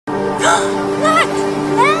Look!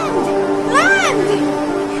 Land! Land!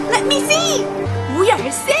 Let me see! We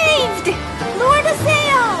are saved! Lower the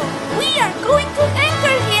sail! We are going to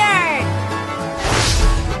anchor here!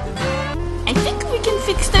 I think we can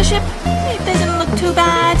fix the ship. It doesn't look too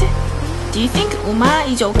bad. Do you think Uma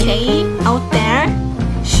is okay out there?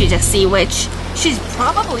 She's a sea witch. She's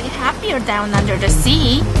probably happier down under the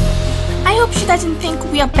sea. I hope she doesn't think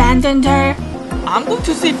we abandoned her. I'm going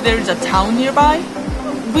to see if there is a town nearby.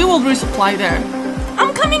 We will resupply there.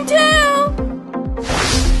 I'm coming too!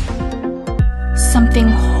 Something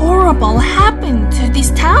horrible happened to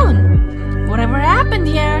this town. Whatever happened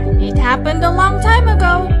here, it happened a long time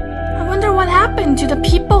ago. I wonder what happened to the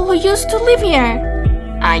people who used to live here.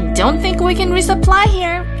 I don't think we can resupply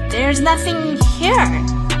here. There's nothing here.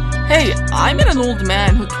 Hey, I met an old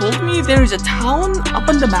man who told me there is a town up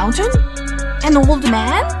on the mountain. An old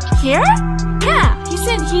man? Here? Yeah, he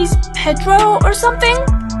said he's Pedro or something.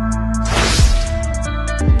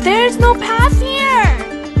 There's no path here.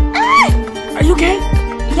 Ah! Are you okay?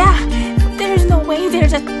 Yeah, there's no way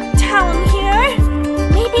there's a town here.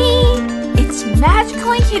 Maybe it's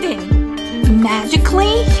magically hidden.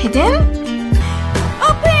 Magically hidden?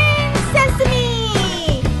 Open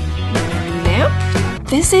sesame! Nope.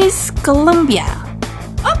 This is Colombia.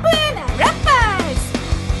 Open rampas!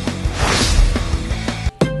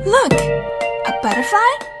 Look, a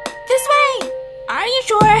butterfly? This way! Are you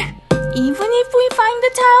sure? Even if we find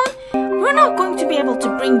the town, we're not going to be able to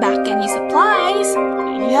bring back any supplies.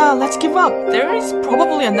 Yeah, let's give up. There is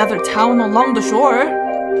probably another town along the shore.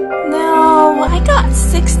 No, I got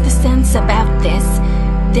sixth sense about this.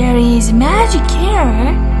 There is magic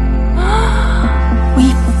here.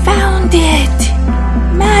 We found it!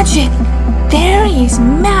 Magic! There is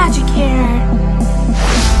magic here.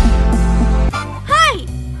 Hi!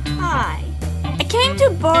 Hi. I came to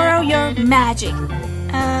borrow your magic.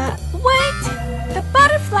 Wait! The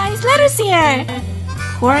butterflies let us here.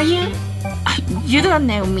 Who are you? You don't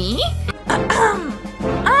know me?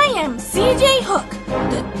 I am CJ Hook,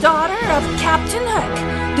 the daughter of Captain Hook,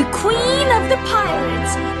 the queen of the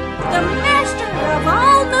pirates, the master of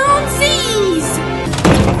all known seas.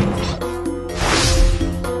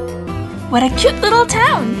 What a cute little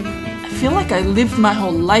town. I feel like I lived my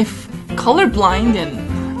whole life colorblind and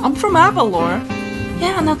I'm from Avalor.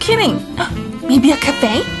 Yeah, no kidding. Maybe a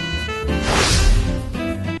cafe?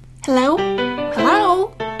 Hello?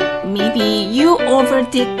 Hello? Maybe you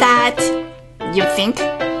overdid that. You think?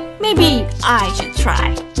 Maybe I should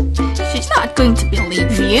try. She's not going to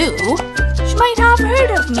believe you. She might have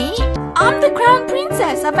heard of me. I'm the crown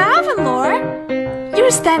princess of Avalor.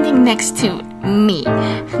 You're standing next to me.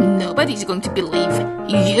 Nobody's going to believe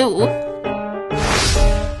you.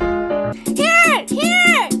 Here!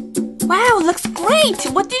 Here! Wow, looks great!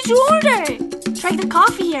 What did you order? Try the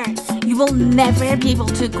coffee here. You will never be able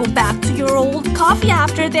to go back to your old coffee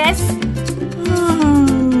after this.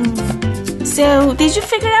 So, did you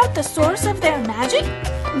figure out the source of their magic?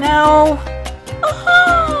 No.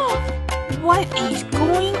 Oh, what is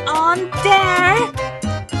going on there?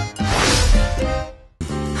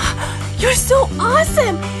 You're so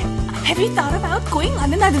awesome! Have you thought about going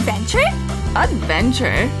on an adventure?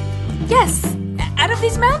 Adventure? Yes, out of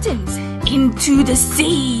these mountains, into the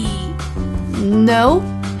sea. No.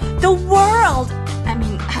 The world,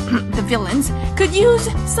 the villains, could use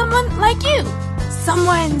someone like you.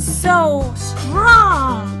 Someone so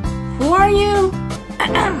strong. Who are you?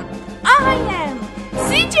 I am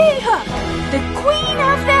CJ Hook, the queen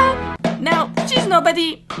of the... No, she's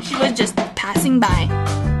nobody. She was just passing by.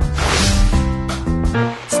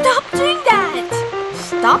 Stop doing that.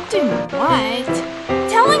 Stop doing what?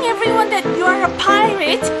 Telling everyone that you're a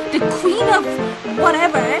pirate, the queen of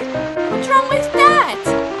whatever. What's wrong with that?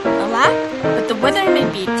 A lot, but the weather may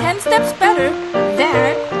be 10 steps better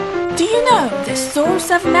there. Do you know the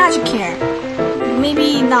source of magic here?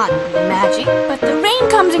 Maybe not magic, but the rain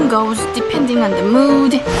comes and goes depending on the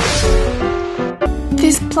mood.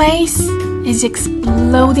 This place is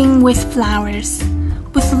exploding with flowers,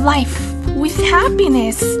 with life, with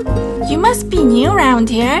happiness. You must be new around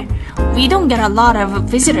here. We don't get a lot of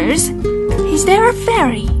visitors. Is there a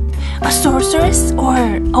fairy, a sorceress,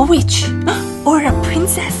 or a witch, or a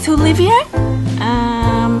princess who live here?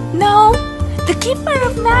 No. The keeper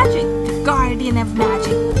of magic, the guardian of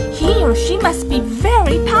magic. He or she must be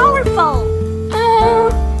very powerful.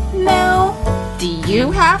 No. Do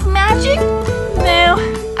you have magic? No,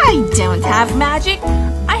 I don't have magic.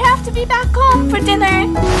 I have to be back home for dinner.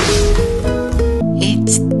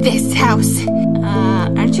 It's this house.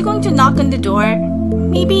 Aren't you going to knock on the door?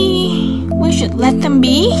 Maybe we should let them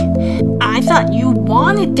be? I thought you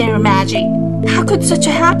wanted their magic. How could such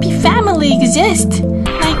a happy family exist?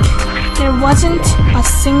 Like, there wasn't a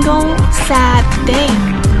single sad day.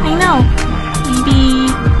 I know. Maybe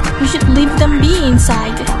we should leave them be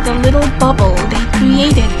inside the little bubble they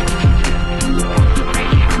created.